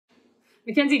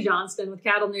Mackenzie Johnston with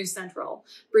Cattle News Central,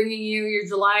 bringing you your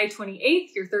July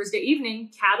 28th, your Thursday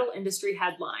evening cattle industry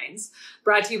headlines.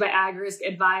 Brought to you by AgRisk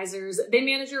Advisors. They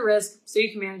manage your risk so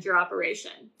you can manage your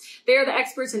operation. They are the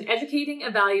experts in educating,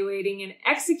 evaluating, and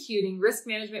executing risk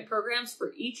management programs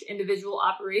for each individual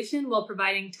operation while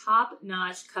providing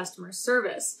top-notch customer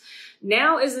service.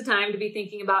 Now is the time to be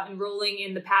thinking about enrolling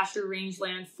in the pasture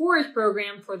rangeland forage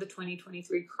program for the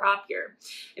 2023 crop year.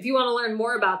 If you want to learn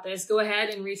more about this, go ahead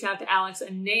and reach out to Alex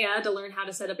and Naya to learn how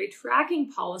to set up a tracking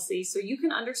policy so you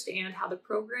can understand how the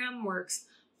program works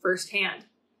firsthand.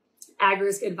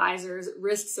 AgRisk Advisors,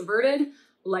 risks averted,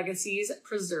 legacies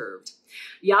preserved.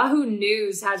 Yahoo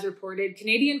News has reported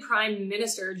Canadian Prime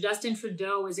Minister Justin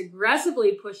Trudeau is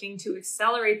aggressively pushing to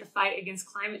accelerate the fight against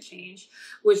climate change,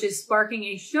 which is sparking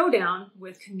a showdown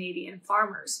with Canadian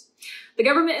farmers. The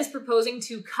government is proposing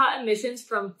to cut emissions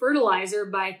from fertilizer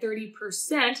by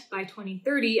 30% by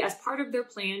 2030 as part of their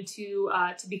plan to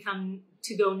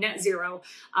go net zero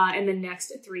in the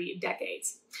next 3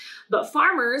 decades. But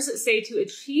farmers say to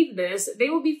achieve this, they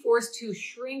will be forced to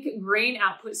shrink grain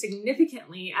output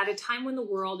significantly at a time when the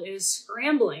world is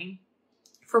scrambling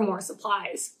for more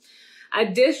supplies.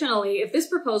 Additionally, if this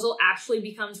proposal actually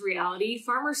becomes reality,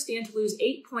 farmers stand to lose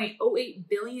 $8.08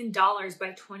 billion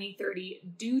by 2030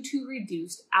 due to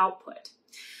reduced output.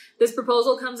 This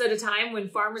proposal comes at a time when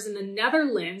farmers in the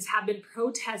Netherlands have been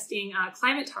protesting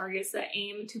climate targets that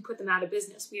aim to put them out of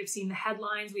business. We have seen the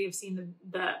headlines, we have seen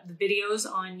the videos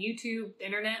on YouTube, the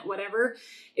internet, whatever.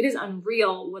 It is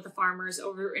unreal what the farmers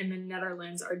over in the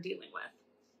Netherlands are dealing with.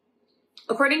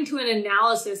 According to an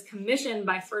analysis commissioned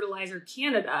by Fertilizer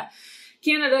Canada,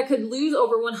 Canada could lose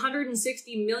over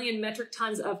 160 million metric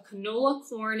tons of canola,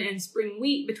 corn, and spring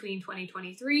wheat between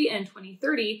 2023 and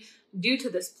 2030 due to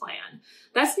this plan.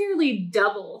 That's nearly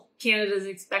double Canada's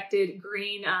expected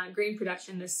grain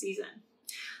production this season.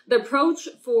 The approach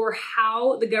for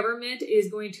how the government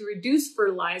is going to reduce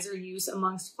fertilizer use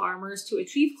amongst farmers to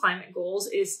achieve climate goals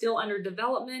is still under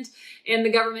development, and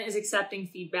the government is accepting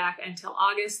feedback until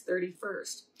August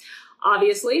 31st.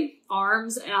 Obviously,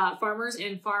 farmers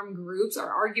and farm groups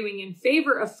are arguing in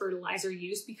favor of fertilizer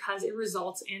use because it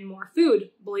results in more food.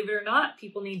 Believe it or not,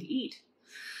 people need to eat.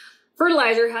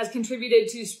 Fertilizer has contributed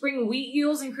to spring wheat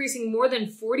yields increasing more than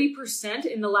 40%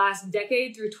 in the last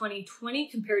decade through 2020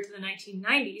 compared to the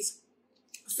 1990s.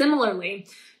 Similarly,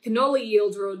 canola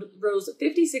yields rose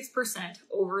 56%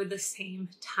 over the same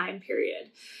time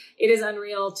period. It is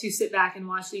unreal to sit back and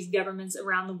watch these governments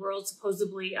around the world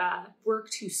supposedly work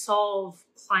to solve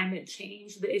climate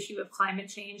change, the issue of climate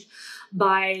change,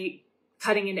 by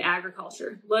cutting into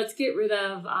agriculture. Let's get rid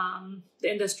of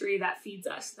the industry that feeds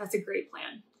us. That's a great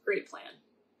plan. Great plan.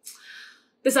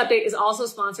 This update is also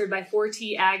sponsored by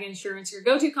 4T Ag Insurance, your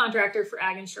go-to contractor for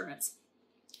ag insurance.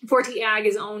 4T Ag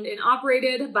is owned and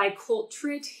operated by Colt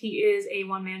Tritt. He is a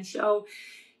one-man show.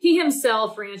 He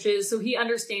himself ranches, so he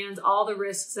understands all the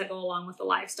risks that go along with the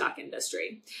livestock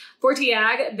industry. 4T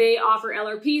Ag, they offer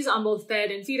LRPs on both fed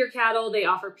and feeder cattle. They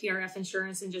offer PRF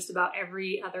insurance and just about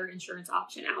every other insurance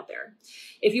option out there.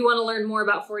 If you want to learn more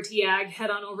about 4T Ag,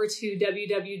 head on over to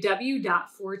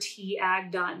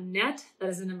www.4tag.net. That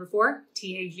is the number 4,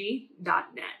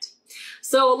 TAG.net.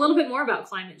 So a little bit more about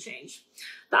climate change.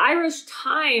 The Irish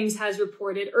Times has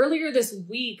reported earlier this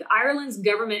week, Ireland's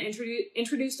government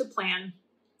introduced a plan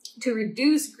to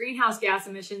reduce greenhouse gas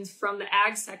emissions from the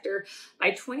ag sector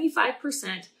by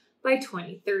 25% by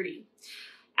 2030.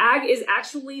 Ag is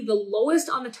actually the lowest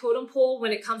on the totem pole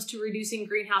when it comes to reducing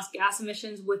greenhouse gas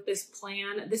emissions with this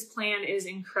plan. This plan is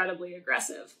incredibly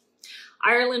aggressive.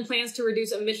 Ireland plans to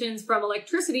reduce emissions from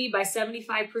electricity by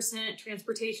 75%,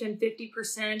 transportation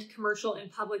 50%, commercial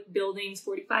and public buildings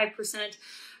 45%,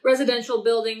 residential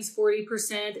buildings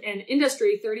 40%, and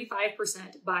industry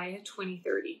 35% by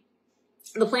 2030.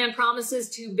 The plan promises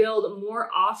to build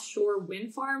more offshore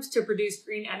wind farms to produce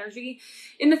green energy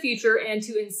in the future and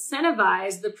to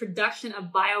incentivize the production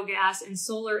of biogas and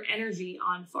solar energy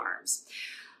on farms.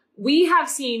 We have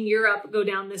seen Europe go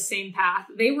down this same path.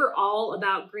 They were all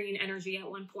about green energy at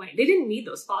one point. They didn't need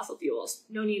those fossil fuels,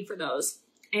 no need for those.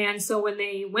 And so when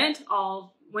they went to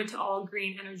all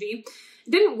green energy, it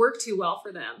didn't work too well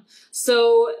for them.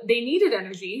 So they needed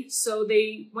energy, so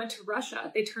they went to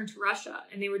Russia. They turned to Russia,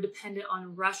 and they were dependent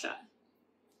on Russia.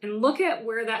 And look at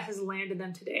where that has landed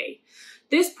them today.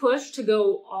 This push to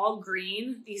go all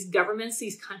green, these governments,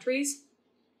 these countries,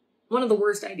 one of the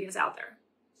worst ideas out there.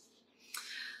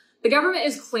 The government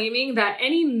is claiming that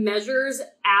any measures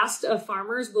asked of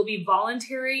farmers will be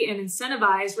voluntary and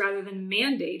incentivized rather than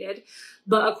mandated.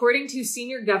 But according to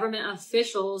senior government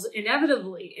officials,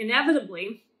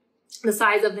 inevitably, the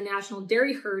size of the national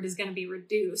dairy herd is going to be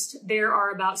reduced. There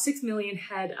are about 6 million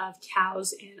head of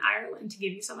cows in Ireland, to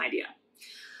give you some idea.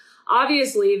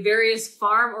 Obviously, various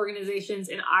farm organizations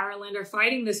in Ireland are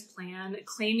fighting this plan,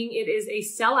 claiming it is a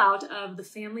sellout of the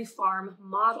family farm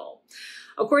model.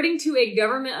 According to a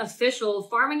government official,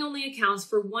 farming only accounts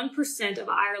for 1% of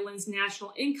Ireland's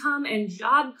national income, and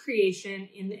job creation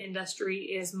in the industry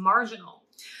is marginal.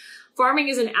 Farming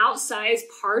is an outsized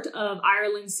part of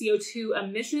Ireland's CO2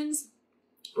 emissions,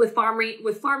 with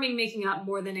farming making up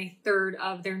more than a third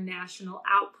of their national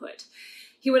output.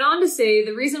 He went on to say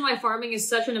the reason why farming is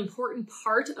such an important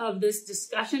part of this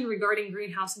discussion regarding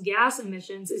greenhouse gas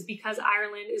emissions is because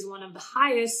Ireland is one of the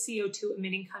highest CO2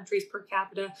 emitting countries per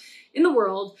capita in the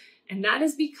world, and that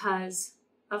is because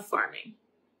of farming.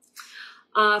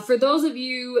 For those of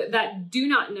you that do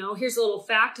not know, here's a little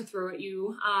fact to throw at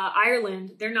you.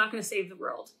 Ireland, they're not going to save the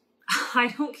world.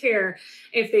 I don't care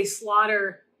if they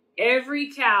slaughter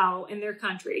every cow in their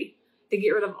country. They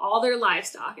get rid of all their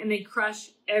livestock and they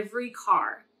crush every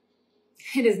car.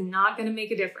 It is not going to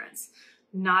make a difference.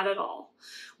 Not at all.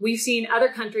 We've seen other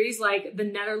countries like the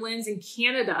Netherlands and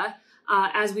Canada,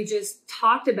 as we just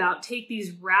talked about, take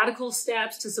these radical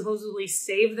steps to supposedly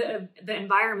save the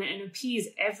environment and appease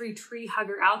every tree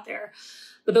hugger out there.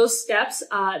 But those steps,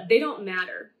 they don't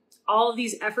matter. All of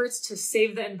these efforts to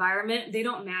save the environment, they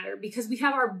don't matter because we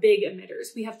have our big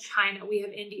emitters. We have China, we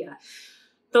have India.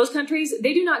 Those countries,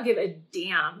 they do not give a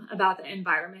damn about the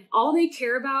environment. All they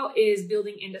care about is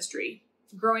building industry,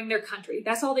 growing their country.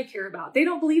 That's all they care about. They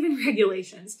don't believe in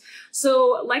regulations.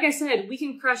 So like I said, we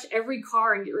can crush every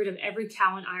car and get rid of every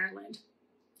cow in Ireland,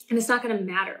 and it's not going to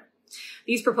matter.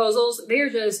 These proposals, they are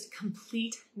just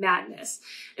complete madness.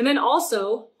 And then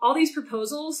also, all these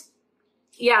proposals,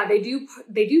 yeah, they do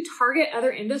target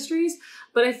other industries,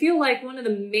 but I feel like one of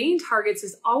the main targets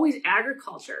is always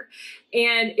agriculture.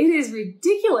 And it is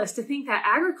ridiculous to think that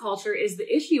agriculture is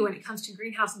the issue when it comes to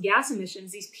greenhouse gas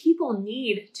emissions. These people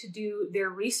need to do their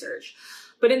research.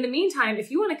 But in the meantime,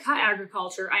 if you want to cut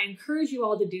agriculture, I encourage you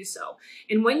all to do so.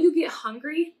 And when you get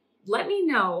hungry, let me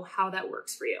know how that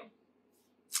works for you.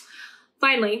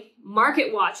 Finally,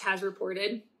 MarketWatch has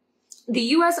reported the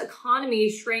U.S. economy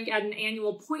shrank at an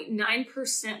annual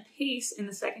 0.9% pace in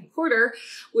the second quarter,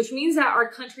 which means that our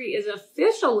country is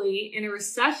officially in a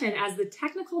recession, as the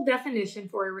technical definition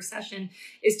for a recession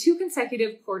is 2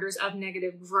 consecutive quarters of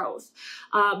negative growth.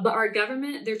 But our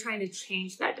government, they're trying to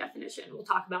change that definition. We'll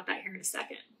talk about that here in a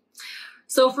second.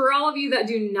 So for all of you that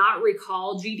do not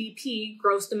recall, GDP,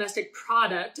 gross domestic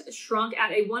product, shrunk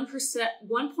at a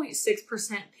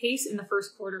 1.6% pace in the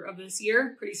first quarter of this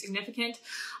year, pretty significant.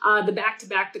 The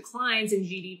back-to-back declines in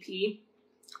GDP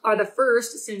are the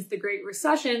first since the Great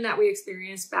Recession that we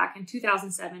experienced back in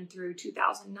 2007 through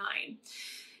 2009.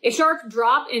 A sharp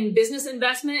drop in business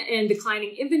investment and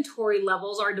declining inventory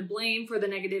levels are to blame for the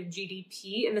negative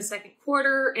GDP in the second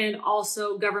quarter, and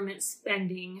also government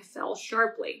spending fell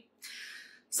sharply.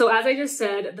 So as I just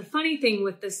said, the funny thing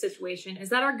with this situation is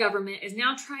that our government is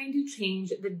now trying to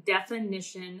change the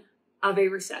definition of a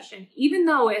recession, even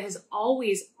though it has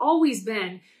always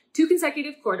been 2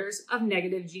 consecutive quarters of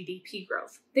negative GDP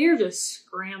growth. They are just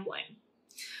scrambling.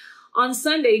 On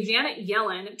Sunday, Janet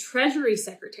Yellen, Treasury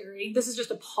Secretary, this is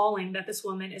just appalling that this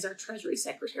woman is our Treasury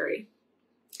Secretary.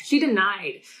 She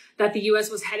denied that the U.S.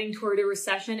 was heading toward a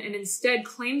recession and instead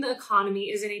claimed the economy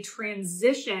is in a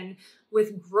transition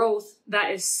with growth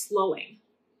that is slowing.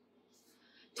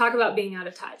 Talk about being out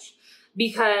of touch.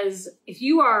 Because if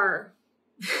you aren't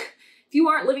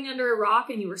living under a rock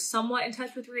and you are somewhat in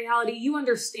touch with reality, you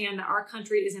understand that our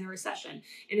country is in a recession.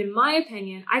 And in my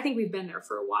opinion, I think we've been there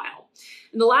for a while.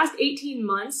 In the last 18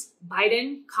 months,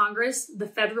 Biden, Congress, the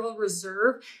Federal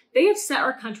Reserve, they have set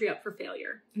our country up for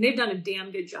failure. And they've done a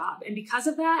damn good job. And because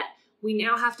of that, we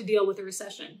now have to deal with a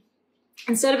recession.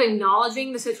 Instead of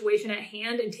acknowledging the situation at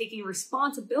hand and taking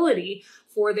responsibility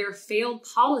for their failed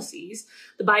policies,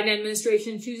 the Biden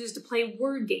administration chooses to play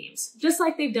word games, just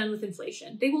like they've done with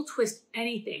inflation. They will twist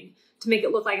anything to make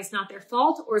it look like it's not their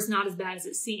fault or it's not as bad as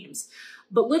it seems.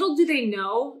 But little do they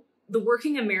know, the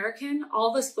working American, all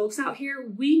of us folks out here,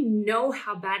 we know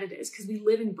how bad it is because we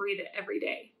live and breathe it every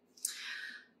day.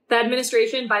 The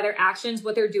administration, by their actions,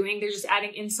 what they're doing, they're just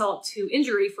adding insult to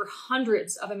injury for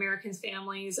hundreds of Americans'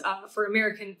 families, for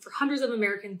hundreds of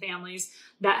American families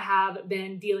that have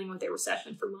been dealing with a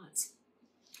recession for months.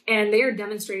 And they are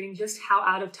demonstrating just how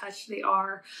out of touch they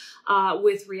are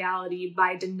with reality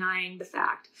by denying the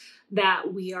fact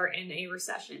that we are in a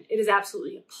recession. It is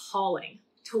absolutely appalling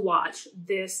to watch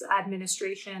this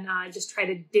administration just try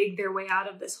to dig their way out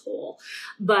of this hole.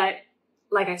 But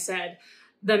like I said,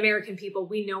 the American people,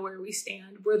 we know where we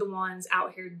stand. We're the ones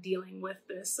out here dealing with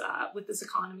this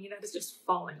economy that is just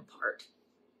falling apart.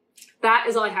 That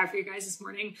is all I have for you guys this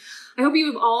morning. I hope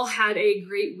you've all had a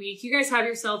great week. You guys have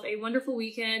yourself a wonderful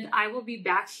weekend. I will be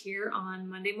back here on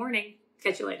Monday morning.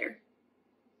 Catch you later.